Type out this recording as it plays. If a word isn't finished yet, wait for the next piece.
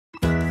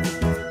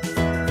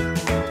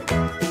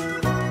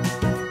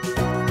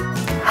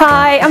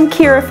Hi, I'm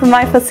Kira from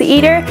My Fussy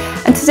Eater,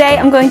 and today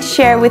I'm going to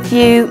share with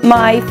you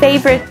my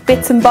favourite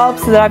bits and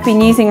bobs that I've been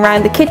using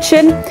around the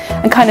kitchen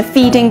and kind of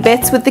feeding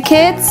bits with the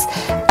kids.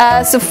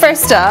 So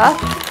first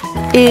up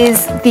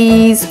is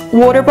these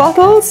water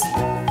bottles.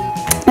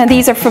 Now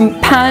these are from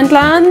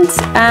Poundland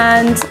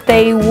and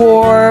they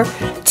were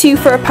 2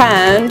 for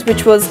 £1,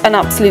 which was an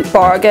absolute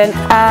bargain.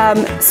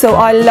 So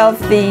I love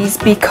these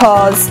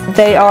because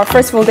they are,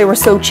 first of all, they were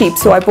so cheap,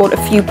 so I bought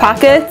a few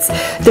packets.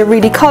 They're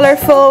really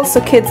colourful,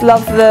 so kids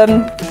love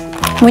them.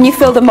 When you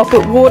fill them up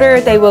with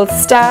water, they will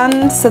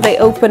stand, so they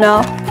open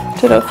up. I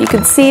don't know if you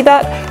can see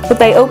that, but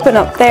they open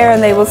up there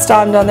and they will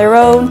stand on their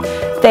own.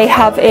 They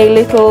have a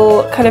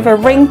little kind of a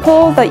ring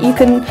pull that you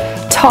can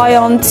tie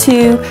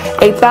onto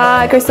a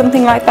bag or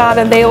something like that,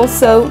 and they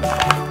also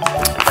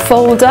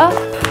fold up.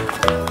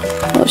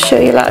 I'll show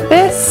you like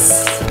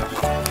this.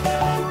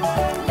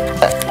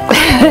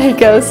 There you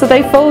go, so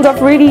they fold up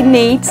really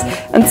neat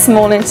and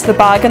small into the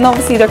bag, and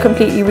obviously they're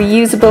completely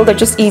reusable. They're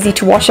just easy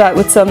to wash out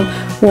with some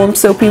warm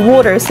soapy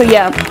water. So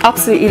yeah,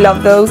 absolutely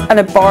love those, and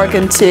a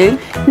bargain too.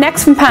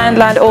 Next from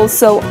Poundland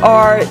also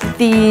are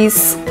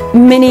these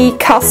mini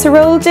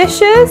casserole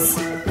dishes.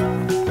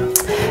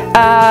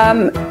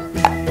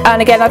 And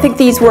again, I think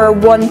these were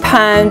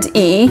 £1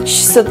 each,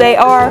 so they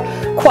are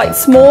quite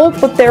small,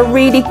 but they're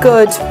really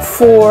good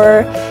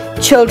for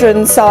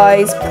children's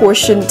size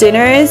portion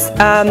dinners,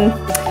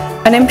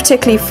 and in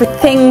particularly for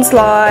things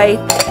like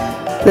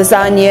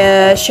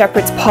lasagna,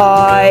 shepherd's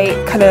pie,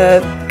 kind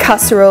of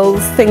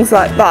casseroles, things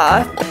like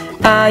that.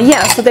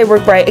 Yeah, so they were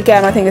great.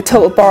 Again, I think a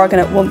total bargain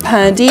at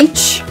 £1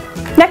 each.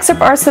 Next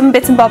up are some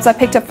bits and bobs I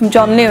picked up from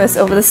John Lewis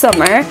over the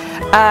summer,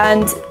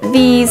 and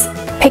these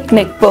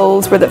picnic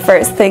bowls were the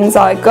first things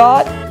I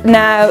got.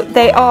 Now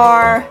they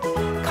are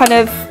kind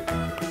of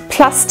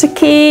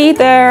plasticky,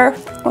 they're,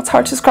 well, it's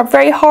hard to describe,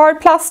 very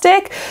hard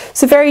plastic,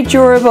 so very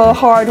durable,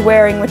 hard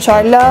wearing, which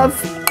I love.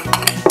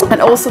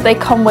 And also they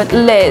come with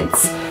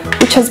lids,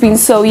 which has been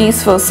so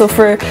useful. So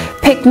for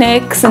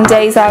picnics and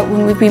days out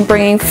when we've been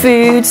bringing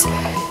food,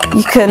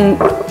 you can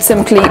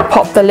simply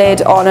pop the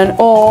lid on and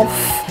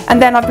off.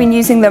 And then I've been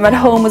using them at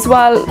home as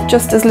well,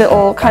 just as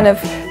little kind of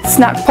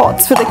snack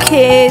pots for the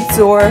kids,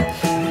 or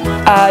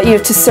you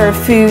know, to serve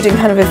food in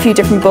kind of a few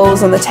different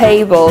bowls on the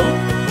table.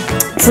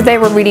 So they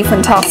were really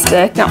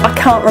fantastic. Now I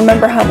can't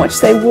remember how much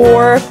they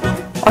were.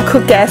 I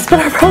could guess, but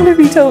I'd probably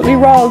be totally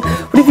wrong.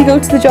 But if you go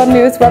to the John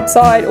Lewis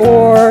website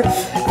or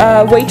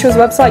Waitrose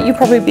website, you'll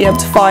probably be able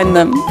to find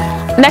them.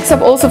 Next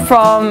up, also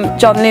from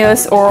John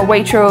Lewis or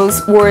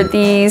Waitrose, were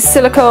these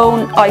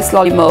silicone ice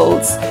lolly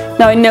moulds.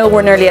 Now I know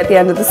we're nearly at the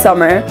end of the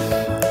summer,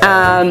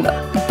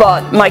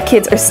 but my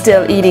kids are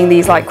still eating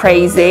these like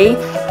crazy.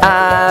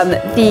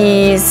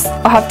 These,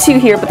 I have 2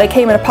 here, but they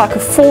came in a pack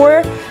of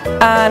 4,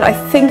 and I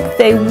think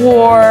they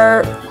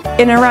were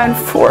in around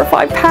 £4 or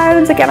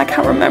 £5. Again, I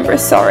can't remember,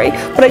 sorry.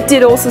 But I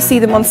did also see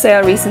them on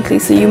sale recently,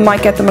 so you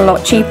might get them a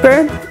lot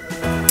cheaper.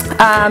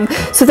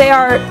 So they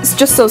are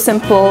just so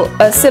simple,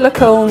 a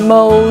silicone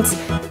mould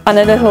and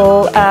a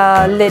little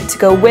lid to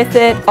go with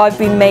it. I've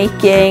been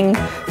making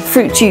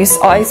fruit juice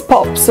ice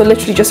pops, so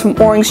literally just from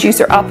orange juice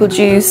or apple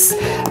juice.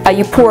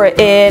 You pour it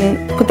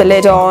in, put the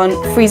lid on,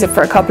 freeze it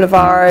for a couple of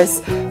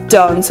hours,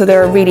 done. So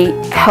they're a really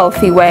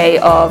healthy way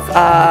of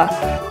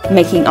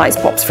making ice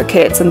pops for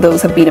kids, and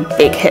those have been a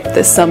big hit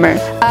this summer.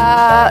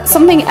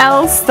 Something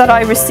else that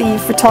I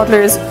received for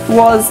toddlers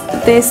was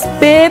this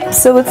bib.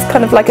 So it's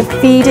kind of like a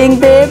feeding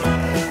bib,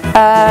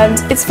 and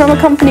it's from a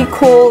company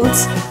called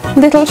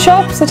Little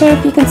Shops. I don't know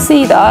if you can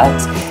see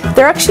that.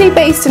 They're actually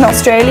based in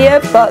Australia,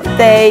 but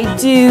they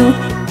do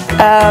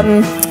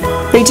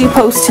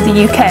post to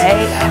the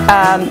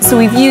UK. So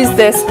we've used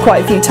this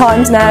quite a few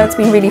times now. It's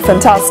been really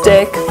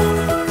fantastic.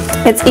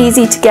 It's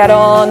easy to get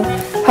on,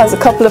 has a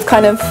couple of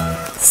kind of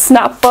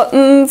snap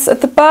buttons at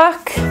the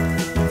back,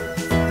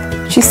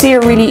 which you see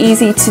are really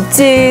easy to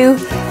do.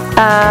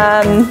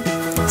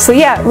 So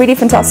yeah, really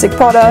fantastic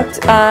product,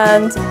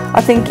 and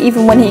I think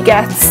even when he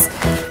gets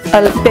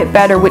a bit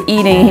better with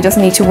eating, he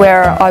doesn't need to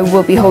wear it, I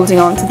will be holding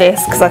on to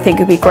this because I think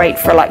it'd be great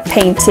for like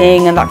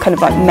painting and that kind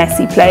of like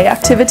messy play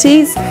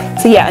activities.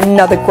 So yeah,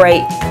 another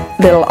great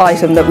little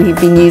item that we've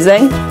been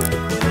using.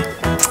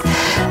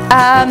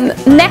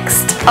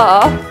 Next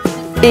up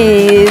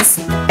is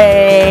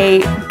a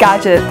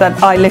gadget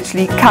that I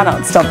literally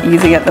cannot stop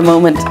using at the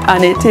moment,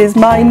 and it is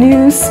my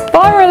new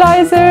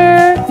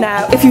spiralizer.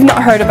 Now, if you've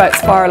not heard about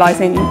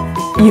spiralizing,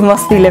 you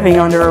must be living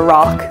under a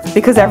rock,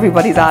 because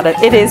everybody's at it.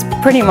 It is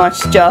pretty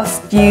much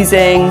just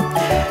using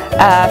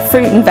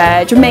fruit and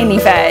veg, or mainly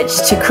veg,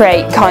 to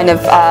create kind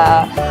of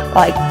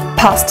like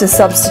pasta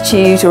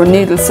substitute or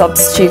noodle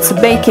substitute, so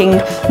making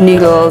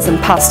noodles and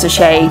pasta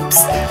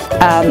shapes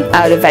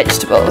out of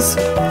vegetables.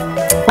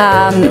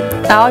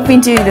 Now I've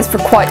been doing this for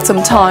quite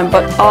some time,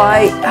 but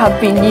I have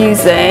been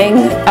using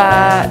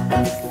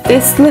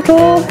this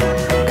little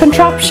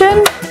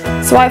contraption.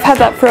 So I've had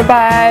that for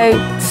about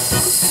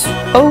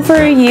over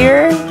a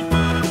year,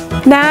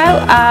 now,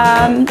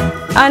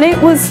 and it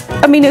was,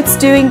 I mean,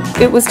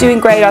 it was doing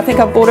great. I think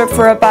I bought it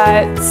for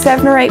about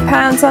 £7 or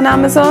 £8 on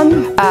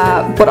Amazon,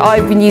 but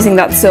I've been using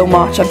that so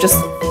much, I've just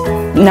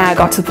now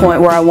got to the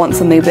point where I want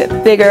something a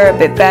bit bigger, a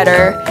bit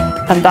better,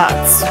 and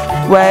that's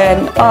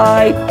when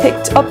I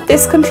picked up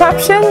this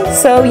contraption.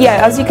 So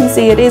yeah, as you can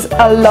see, it is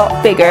a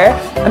lot bigger,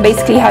 and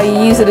basically how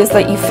you use it is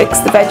that you fix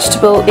the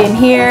vegetable in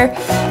here,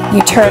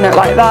 you turn it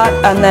like that,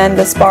 and then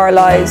the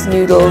spiralized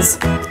noodles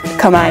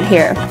come out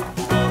here.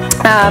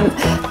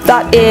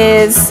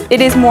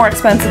 It is more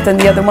expensive than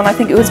the other one. I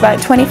think it was about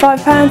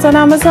 £25 on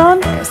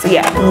Amazon. So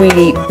yeah,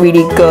 really,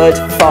 really good,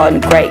 fun,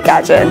 great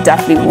gadget, and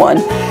definitely one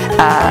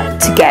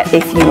to get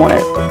if you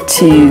wanted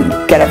to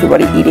get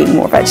everybody eating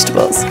more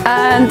vegetables.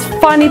 And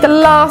finally, the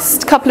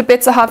last couple of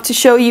bits I have to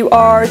show you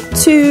are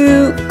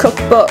 2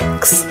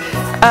 cookbooks.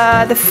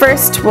 The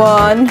first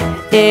one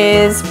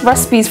is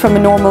Recipes from a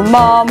Normal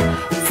Mom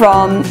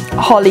from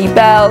Holly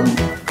Bell.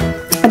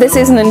 This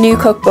isn't a new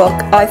cookbook.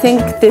 I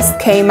think this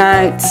came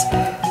out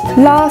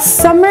last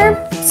summer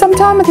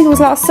sometime. I think it was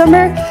last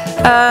summer.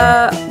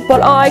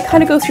 But I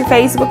kind of go through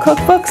phases with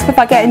cookbooks. If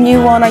I get a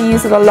new one, I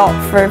use it a lot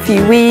for a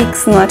few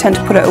weeks, and I tend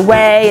to put it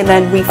away and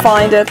then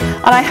re-find it.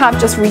 And I have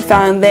just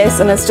refound this,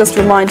 and it's just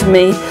reminded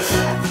me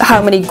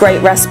how many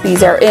great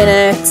recipes are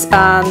in it.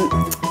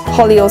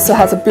 Holly also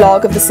has a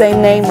blog of the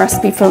same name,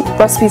 Recipes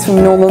from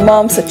a Normal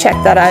Mom, so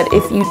check that out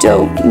if you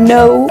don't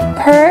know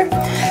her.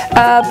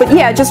 But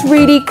yeah, just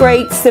really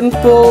great,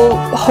 simple,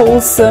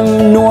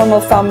 wholesome,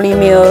 normal family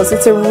meals.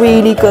 It's a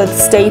really good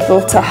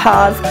staple to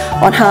have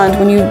on hand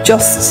when you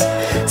just,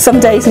 some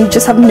days when you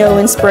just have no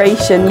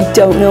inspiration, you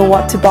don't know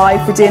what to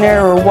buy for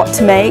dinner or what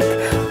to make.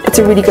 It's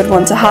a really good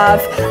one to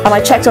have, and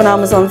I checked on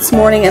Amazon this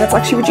morning and it's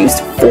actually reduced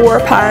to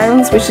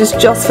 £4, which is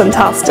just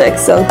fantastic,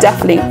 so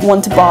definitely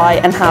one to buy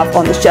and have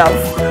on the shelf.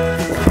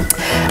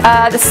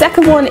 The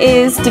second one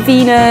is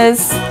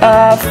Davina's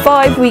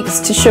 5 Weeks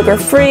to Sugar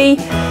Free.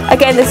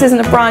 Again, this isn't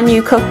a brand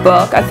new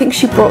cookbook. I think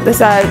she brought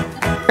this out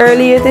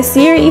earlier this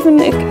year, even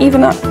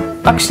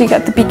actually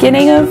at the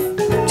beginning of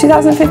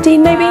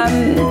 2015 maybe.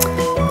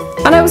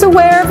 And I was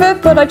aware of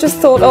it, but I just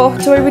thought, oh,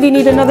 do I really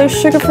need another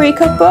sugar-free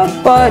cookbook?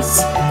 But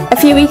a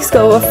few weeks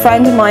ago, a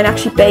friend of mine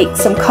actually baked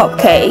some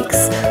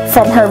cupcakes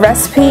from her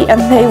recipe,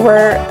 and they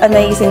were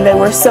amazing. They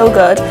were so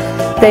good.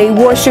 They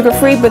were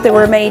sugar-free, but they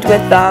were made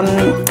with,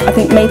 I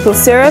think, maple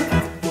syrup.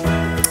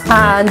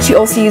 And she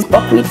also used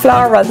buckwheat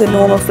flour rather than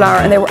normal flour,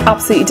 and they were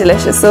absolutely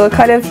delicious. So it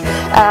kind of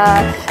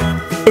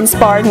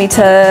inspired me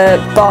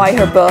to buy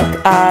her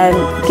book and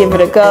give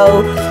it a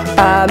go.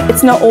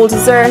 It's not all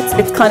desserts,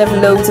 it's kind of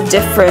loads of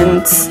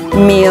different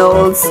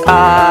meals,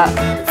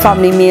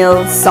 family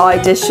meals,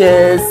 side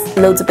dishes,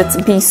 loads of bits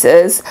and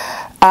pieces.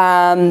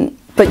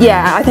 But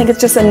yeah, I think it's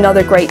just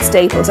another great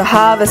staple to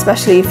have,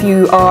 especially if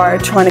you are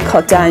trying to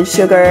cut down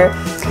sugar.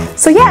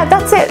 So yeah,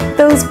 that's it.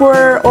 Those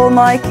were all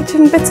my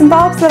kitchen bits and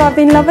bobs that I've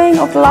been loving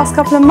over the last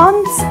couple of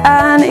months.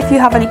 And if you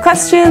have any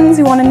questions,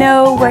 you want to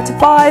know where to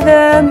buy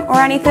them or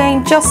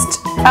anything,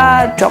 just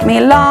drop me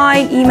a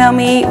line, email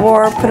me,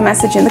 or put a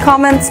message in the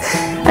comments.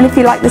 And if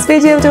you like this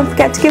video, don't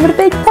forget to give it a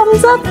big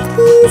thumbs up,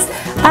 please,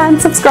 and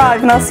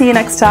subscribe, and I'll see you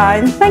next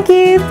time. Thank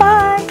you,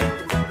 bye.